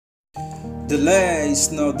Delay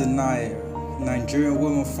is not denial. Nigerian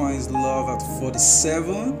woman finds love at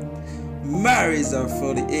 47, marries at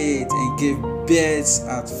 48, and gave birth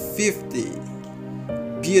at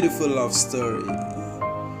 50. Beautiful love story.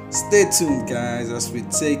 Stay tuned, guys, as we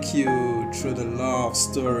take you through the love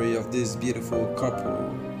story of this beautiful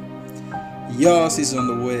couple. Yours is on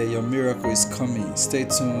the way, your miracle is coming. Stay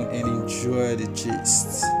tuned and enjoy the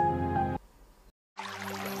gist.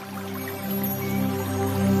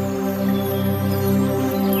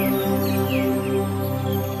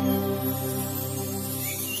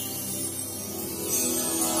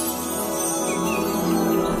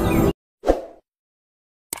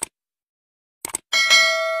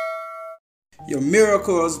 Your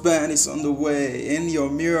miracle husband is on the way, and your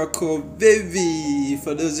miracle baby.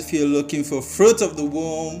 For those of you looking for fruit of the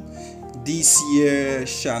womb, this year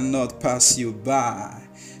shall not pass you by.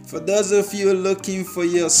 For those of you looking for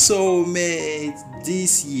your soulmate,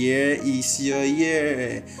 this year is your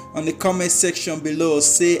year. On the comment section below,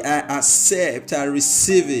 say I accept, I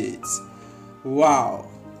receive it. Wow.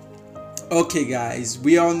 Okay, guys,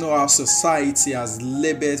 we all know our society has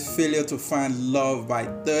labeled failure to find love by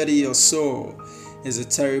 30 or so as a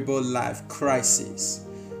terrible life crisis.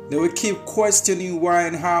 They will keep questioning why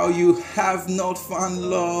and how you have not found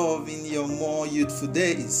love in your more youthful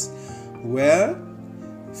days. Well,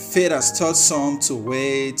 fate has taught some to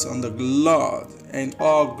wait on the Lord, and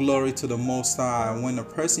all glory to the Most High when a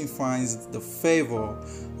person finds the favor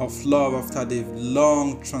of love after they've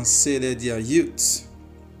long transcended their youth.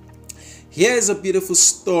 Here's a beautiful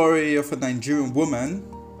story of a Nigerian woman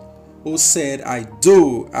who said I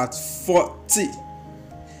do at 40.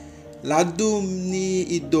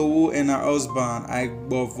 Ladumni Idowu and her husband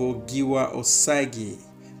Agbovo Giwa Osagi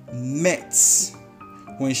met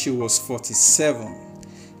when she was 47.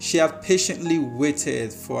 She had patiently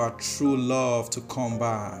waited for her true love to come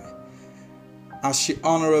by. As she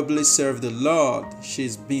honorably served the Lord,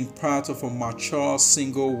 she's been part of a mature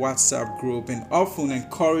single WhatsApp group and often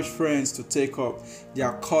encouraged friends to take up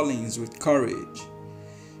their callings with courage.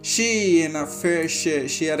 She had a fair share of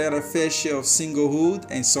singlehood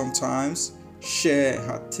and sometimes shared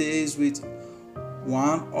her tales with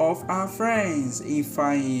one of her friends,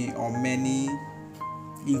 Ifeanyi or Many.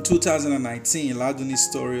 In 2019, Laduni's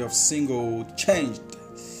story of singlehood changed.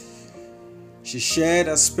 She shared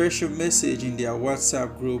a special message in their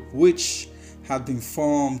WhatsApp group, which had been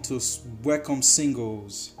formed to welcome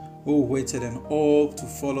singles who waited and hoped to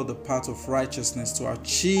follow the path of righteousness to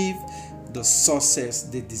achieve the success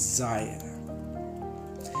they desire.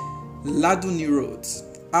 Laduni wrote,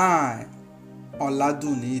 I,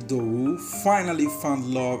 Oladuni Idowu, finally found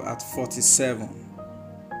love at 47.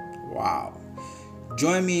 Wow.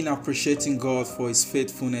 Join me in appreciating God for His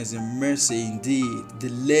faithfulness and mercy. Indeed,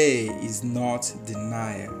 delay is not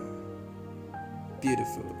denial.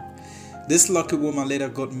 Beautiful. This lucky woman later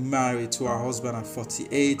got married to her husband at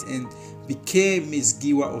 48 and became Miss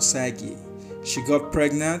Giwa Osagi. She got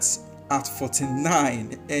pregnant at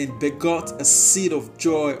 49 and begot a seed of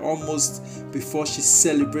joy almost before she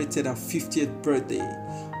celebrated her 50th birthday.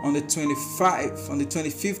 On the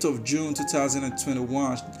 25th of June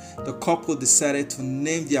 2021, the couple decided to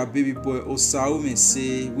name their baby boy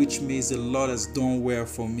Osaumese, which means the Lord has done well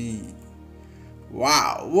for me.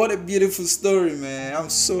 Wow, what a beautiful story, man. I'm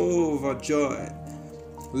so overjoyed.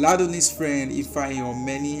 Laduni's friend Ifeanyi or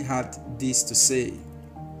Many had this to say.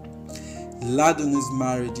 Laduni's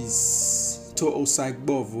marriage is to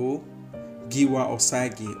Osagbovo Giwa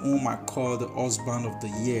Osagi, whom I call the husband of the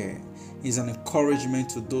year, is an encouragement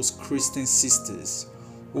to those Christian sisters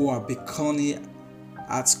who are becoming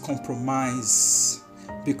at compromise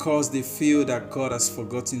because they feel that God has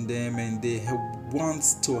forgotten them and they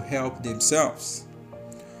want to help themselves.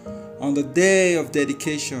 On the day of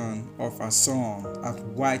dedication of her son at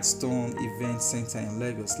Whitestone Event Center in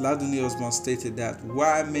Lagos, Laduni husband stated that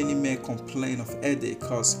while many men complain of headache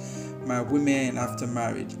caused my women after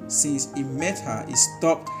marriage, since he met her, he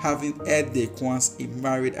stopped having headache once he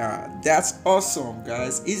married her. That's awesome,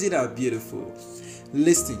 guys. Isn't that beautiful?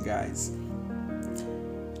 Listen, guys.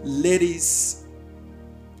 Ladies,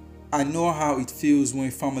 I know how it feels when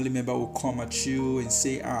a family member will come at you and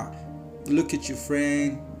say, look at your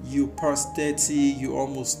friend, you past 30, you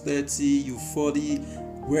almost 30, you 40,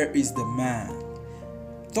 where is the man?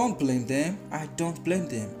 Don't blame them. I don't blame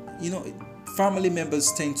them. You know, family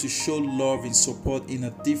members tend to show love and support in a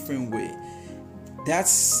different way.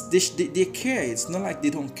 They care. It's not like they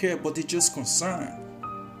don't care, but they're just concerned.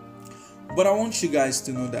 But I want you guys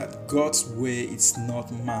to know that God's way is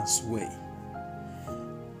not man's way.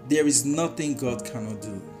 There is nothing God cannot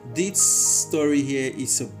do. This story here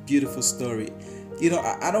is a beautiful story. You know,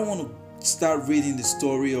 I don't want to start reading the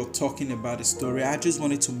story or talking about the story. I just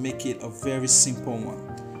wanted to make it a very simple one.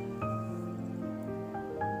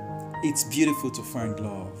 It's beautiful to find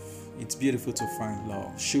love. It's beautiful to find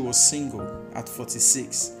love. She was single at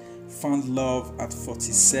 46, found love at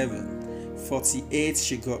 47, 48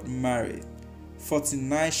 she got married,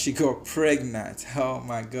 49 she got pregnant. Oh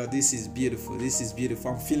my God, this is beautiful. This is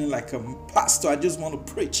beautiful. I'm feeling like a pastor. I just want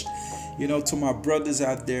to preach, to my brothers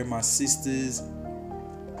out there, my sisters.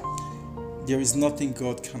 There is nothing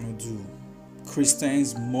God cannot do.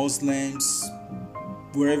 Christians, Muslims,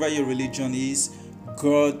 wherever your religion is,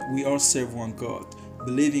 God, we all serve one God.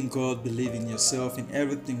 Believe in God, believe in yourself, and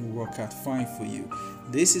everything will work out fine for you.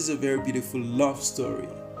 This is a very beautiful love story,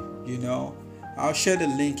 I'll share the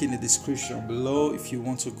link in the description below if you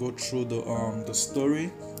want to go through the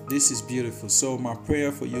story. This is beautiful. So my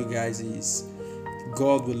prayer for you guys is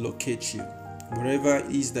God will locate you. Whatever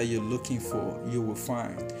it is that you're looking for, you will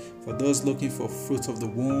find. For those looking for fruit of the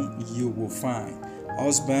womb, you will find.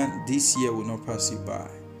 Husband, this year will not pass you by.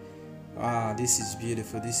 This is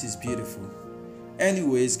beautiful. This is beautiful.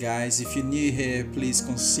 Anyways, guys, if you're new here, please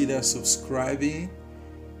consider subscribing,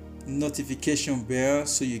 notification bell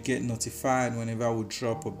so you get notified whenever we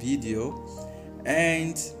drop a video,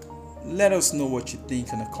 and let us know what you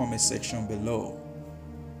think in the comment section below.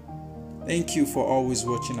 Thank you for always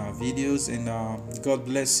watching our videos, and God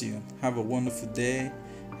bless you. Have a wonderful day.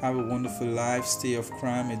 Have a wonderful life. Stay off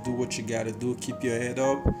crime and do what you gotta do. Keep your head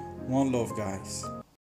up. One love, guys.